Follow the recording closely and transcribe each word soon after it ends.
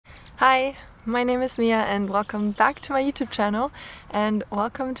Hi, my name is Mia and welcome back to my YouTube channel and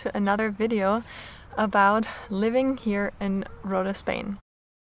welcome to another video about living here in Rota, Spain.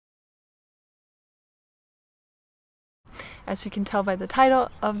 As you can tell by the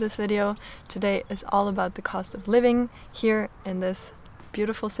title of this video, today is all about the cost of living here in this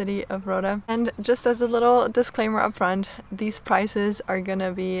beautiful city of Rota. And just as a little disclaimer up front, these prices are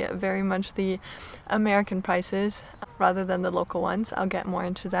gonna be very much the American prices rather than the local ones. I'll get more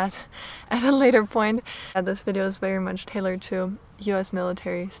into that at a later point. This video is very much tailored to US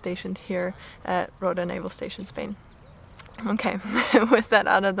military stationed here at Rota Naval Station, Spain. Okay, with that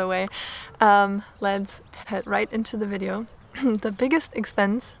out of the way, let's head right into the video. The biggest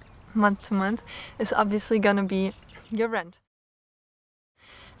expense month to month is obviously gonna be your rent.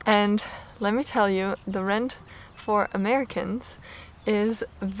 And let me tell you, the rent for Americans is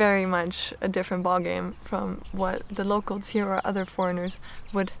very much a different ballgame from what the locals here or other foreigners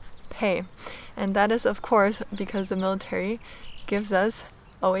would pay. And that is of course because the military gives us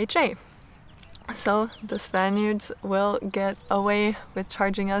OHA. So the Spaniards will get away with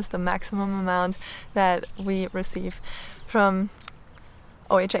charging us the maximum amount that we receive from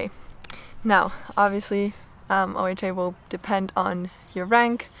OHA. Now, obviously, OHA will depend on your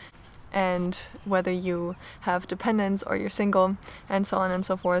rank and whether you have dependents or you're single and so on and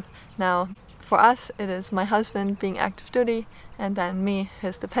so forth. Now, for us, it is my husband being active duty and then me,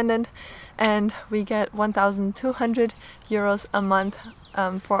 his dependent, and we get 1,200 euros a month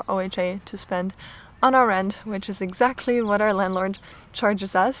for OHA to spend on our rent, which is exactly what our landlord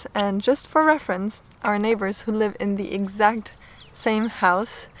charges us. And just for reference, our neighbors who live in the exact same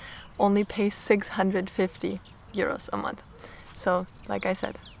house only pay 650 euros a month. So, like I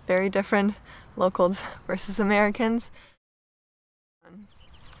said, very different locals versus Americans.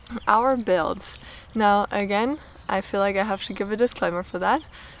 Our bills. Now, again, I feel like I have to give a disclaimer for that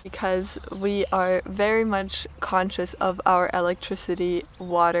because we are very much conscious of our electricity,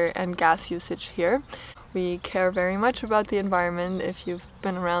 water, and gas usage here. We care very much about the environment. If you've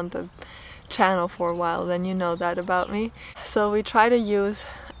been around the channel for a while, then you know that about me. So we try to use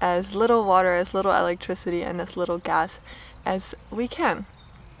as little water, as little electricity, and as little gas as we can,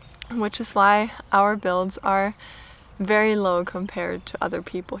 which is why our bills are very low compared to other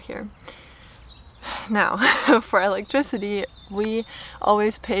people here. Now, for electricity, we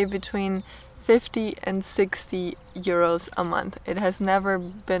always pay between 50 and 60 euros a month. It has never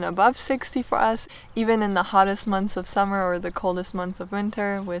been above 60 for us, even in the hottest months of summer or the coldest months of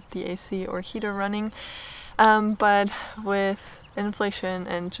winter with the AC or heater running. But with inflation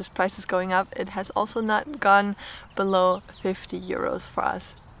and just prices going up, it has also not gone below 50 euros for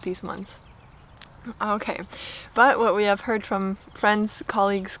us these months. Okay, but what we have heard from friends,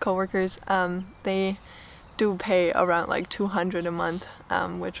 colleagues, co-workers, they do pay around like 200 a month,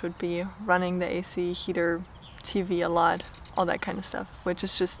 which would be running the AC, heater, TV a lot, all that kind of stuff, which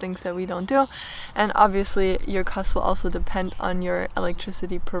is just things that we don't do. And obviously your cost will also depend on your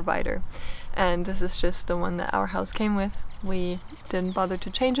electricity provider. And this is just the one that our house came with. We didn't bother to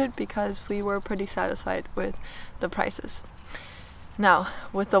change it because we were pretty satisfied with the prices. Now,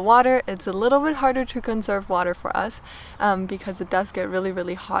 with the water, it's a little bit harder to conserve water for us because it does get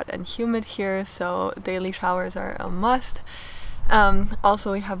really hot and humid here, so daily showers are a must.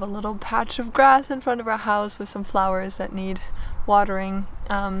 Also, we have a little patch of grass in front of our house with some flowers that need watering.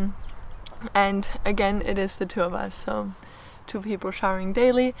 And again, it is the two of us, so 2 people showering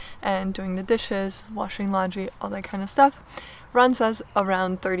daily and doing the dishes, washing laundry, all that kind of stuff, runs us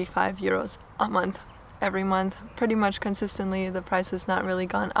around 35 euros a month. Every month, pretty much consistently. The price has not really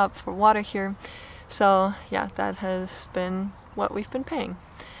gone up for water here. So yeah, that has been what we've been paying.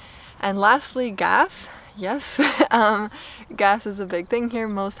 And lastly, gas. Yes, gas is a big thing here.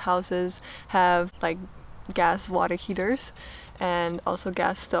 Most houses have like gas water heaters and also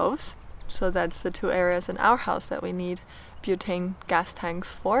gas stoves. So that's the 2 areas in our house that we need butane gas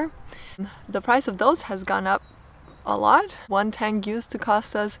tanks for. The price of those has gone up a lot. One tank used to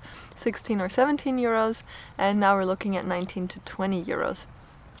cost us 16 or 17 euros and now we're looking at 19 to 20 euros.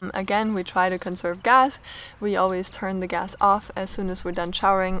 Again, we try to conserve gas. We always turn the gas off as soon as we're done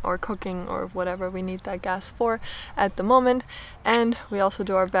showering or cooking or whatever we need that gas for at the moment. And we also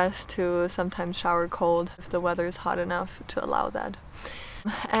do our best to sometimes shower cold if the weather is hot enough to allow that.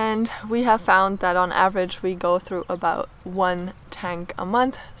 And we have found that on average we go through about 1 tank a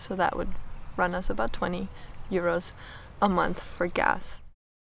month, so that would run us about 20 euros a month for gas.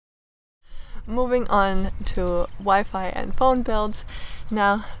 Moving on to Wi-Fi and phone bills.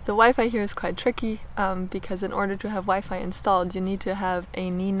 Now, the Wi-Fi here is quite tricky because in order to have Wi-Fi installed, you need to have a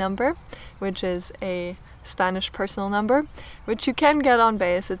NI number, which is a Spanish personal number, which you can get on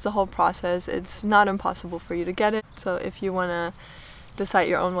base. It's a whole process. It's not impossible for you to get it. So if you want to decide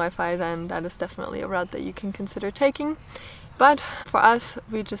your own Wi-Fi, then that is definitely a route that you can consider taking. But for us,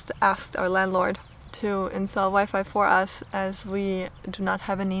 we just asked our landlord to install Wi-Fi for us, as we do not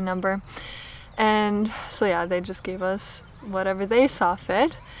have any number. And so yeah, they just gave us whatever they saw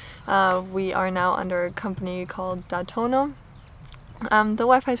fit. We are now under a company called Datono. The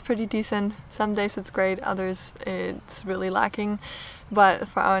Wi-Fi is pretty decent. Some days it's great, others it's really lacking, but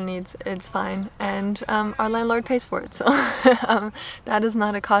for our needs it's fine, and our landlord pays for it, so that is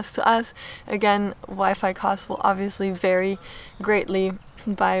not a cost to us. Again, Wi-Fi costs will obviously vary greatly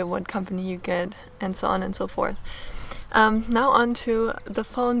by what company you get, and so on and so forth. Now on to the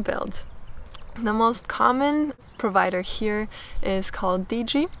phone builds. The most common provider here is called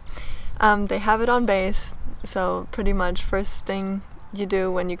DG. They have it on base, so pretty much first thing you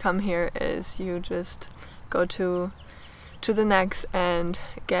do when you come here is you just go to the next and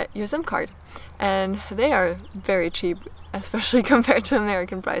get your SIM card. And they are very cheap, especially compared to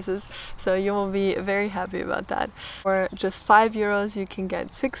American prices, so you will be very happy about that. For just €5 you can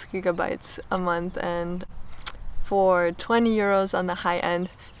get 6 gigabytes a month, and for 20 euros on the high end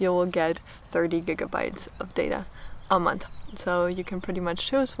you will get 30 gigabytes of data a month. So you can pretty much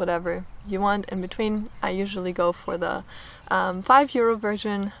choose whatever you want in between. I usually go for the €5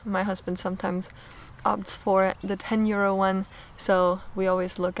 version. My husband sometimes opts for the €10 one, so we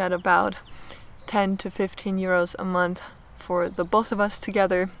always look at about 10 to 15 euros a month for the both of us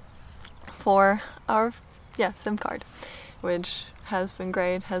together for our SIM card, which has been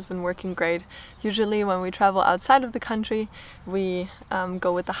great, has been working great. Usually when we travel outside of the country, we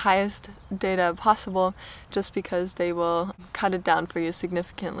go with the highest data possible, just because they will cut it down for you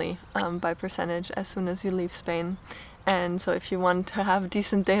significantly by percentage as soon as you leave Spain. And so if you want to have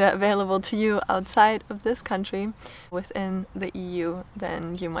decent data available to you outside of this country within the EU,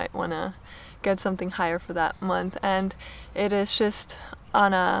 then you might want to get something higher for that month. And it is just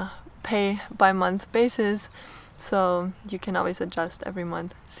on a pay by month basis, so you can always adjust every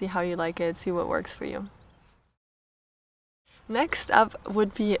month, see how you like it, see what works for you. Next up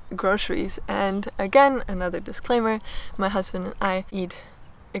would be groceries, and again, another disclaimer, my husband and I eat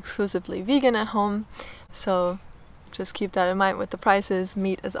exclusively vegan at home, so just keep that in mind with the prices.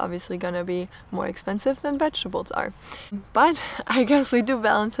 Meat is obviously going to be more expensive than vegetables are. But I guess we do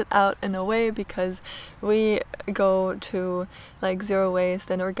balance it out in a way, because we go to like zero waste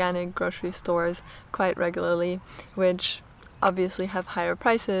and organic grocery stores quite regularly, which obviously have higher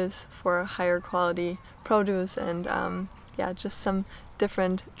prices for higher quality produce, and just some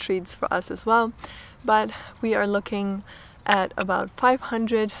different treats for us as well. But we are looking at about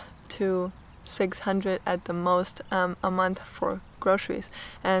 500 to 600 at the most a month for groceries,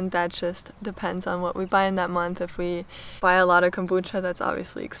 and that just depends on what we buy in that month. If we buy a lot of kombucha, that's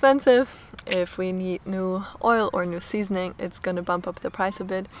obviously expensive. If we need new oil or new seasoning, it's gonna bump up the price a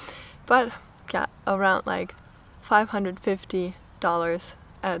bit, but yeah, around like $550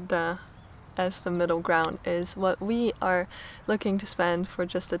 as the middle ground is what we are looking to spend for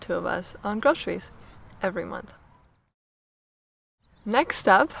just the two of us on groceries every month. Next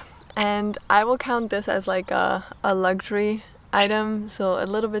up, and I will count this as like a luxury item, so a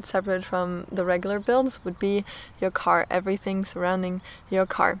little bit separate from the regular bills, would be your car, everything surrounding your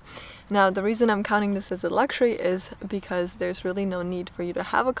car. Now, the reason I'm counting this as a luxury is because there's really no need for you to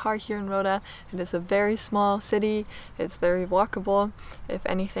have a car here in Rota. It is a very small city, it's very walkable. If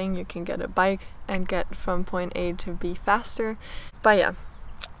anything, you can get a bike and get from point A to B faster. But yeah,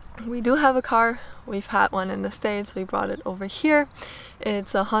 we do have a car. We've had one in the States, we brought it over here.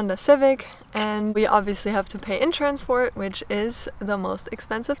 It's a Honda Civic, and we obviously have to pay insurance for it, which is the most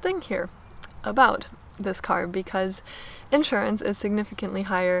expensive thing here about this car, because insurance is significantly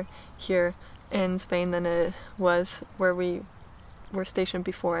higher here in Spain than it was where we were stationed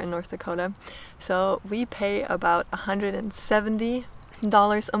before in North Dakota. So we pay about $170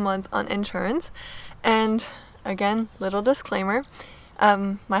 a month on insurance, and again, little disclaimer,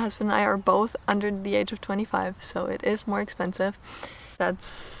 my husband and I are both under the age of 25, so it is more expensive.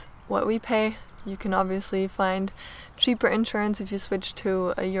 That's what we pay. You can obviously find cheaper insurance if you switch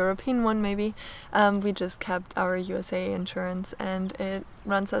to a European one maybe. We just kept our USA insurance, and it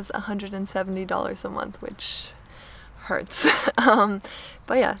runs us $170 a month, which hurts.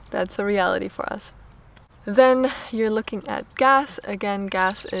 But yeah, that's a reality for us. Then you're looking at gas. Again,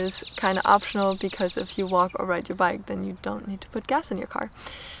 gas is kind of optional, because if you walk or ride your bike, then you don't need to put gas in your car.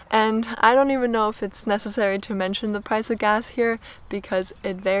 And I don't even know if it's necessary to mention the price of gas here, because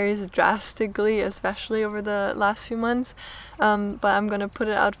it varies drastically, especially over the last few months. But I'm gonna put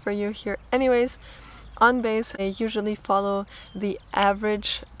it out for you here anyways. on base, they usually follow the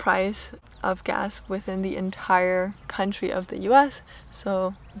average price of gas within the entire country of the US,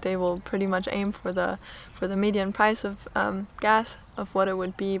 so they will pretty much aim for the median price of gas of what it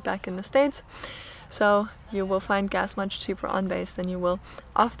would be back in the States. So you will find gas much cheaper on base than you will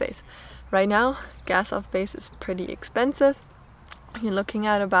off base. Right now, gas off base is pretty expensive. You're looking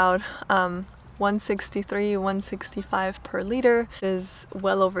at about 163, 165 per liter. It is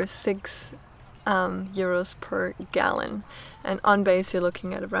well over 6 euros per gallon, and on base you're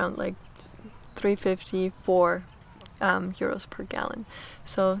looking at around like 350, 4 euros per gallon.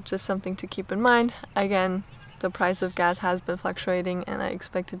 So just something to keep in mind. Again, the price of gas has been fluctuating, and I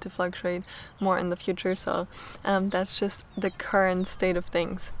expect it to fluctuate more in the future, so that's just the current state of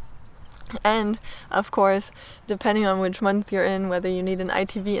things. And of course, depending on which month you're in, whether you need an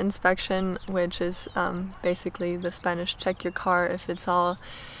ITV inspection, which is basically the Spanish check your car if it's all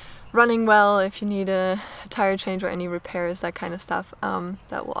running well, if you need a tire change or any repairs, that kind of stuff,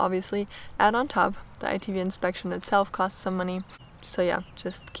 that will obviously add on top. The ITV inspection itself costs some money. So yeah,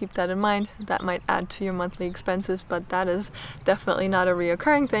 just keep that in mind. That might add to your monthly expenses, but that is definitely not a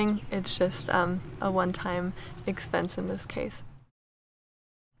reoccurring thing. It's just a one-time expense in this case.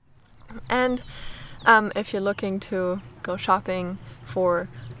 And if you're looking to go shopping for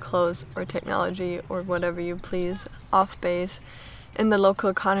clothes or technology or whatever you please off base in the local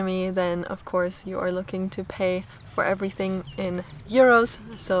economy, then of course you are looking to pay for everything in euros,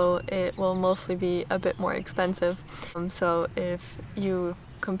 so it will mostly be a bit more expensive. So if you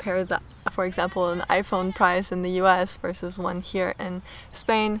compare for example, an iPhone price in the US versus one here in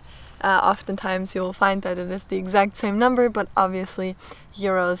Spain, oftentimes you'll find that it is the exact same number, but obviously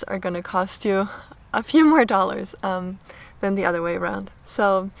euros are going to cost you a few more dollars than the other way around.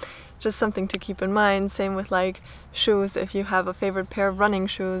 So just something to keep in mind. Same with like shoes. If you have a favorite pair of running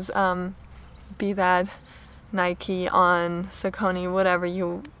shoes, be that Nike, On, Saucony, whatever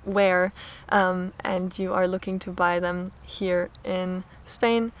you wear, and you are looking to buy them here in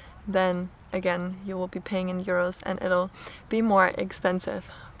Spain, then again you will be paying in euros and it'll be more expensive.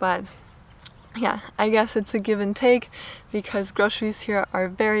 But yeah, I guess it's a give and take, because groceries here are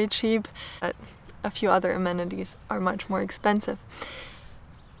very cheap, but a few other amenities are much more expensive.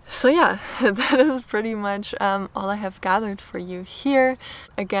 So yeah, that is pretty much all I have gathered for you here.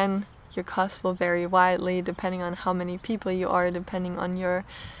 Again, your costs will vary widely depending on how many people you are, depending on your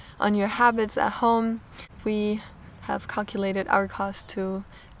habits at home. We have calculated our cost to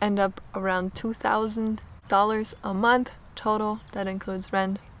end up around $2,000 a month total. That includes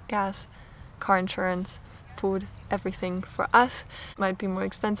rent, gas, car insurance, food, everything for us. It might be more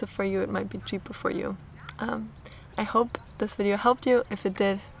expensive for you, it might be cheaper for you. I hope this video helped you. If it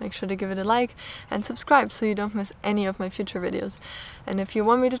did, make sure to give it a like and subscribe so you don't miss any of my future videos. And if you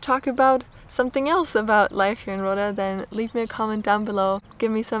want me to talk about something else about life here in Rota, then leave me a comment down below.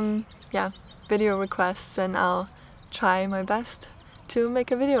 Give me some video requests and I'll try my best to make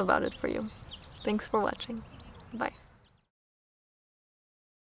a video about it for you. Thanks for watching. Bye.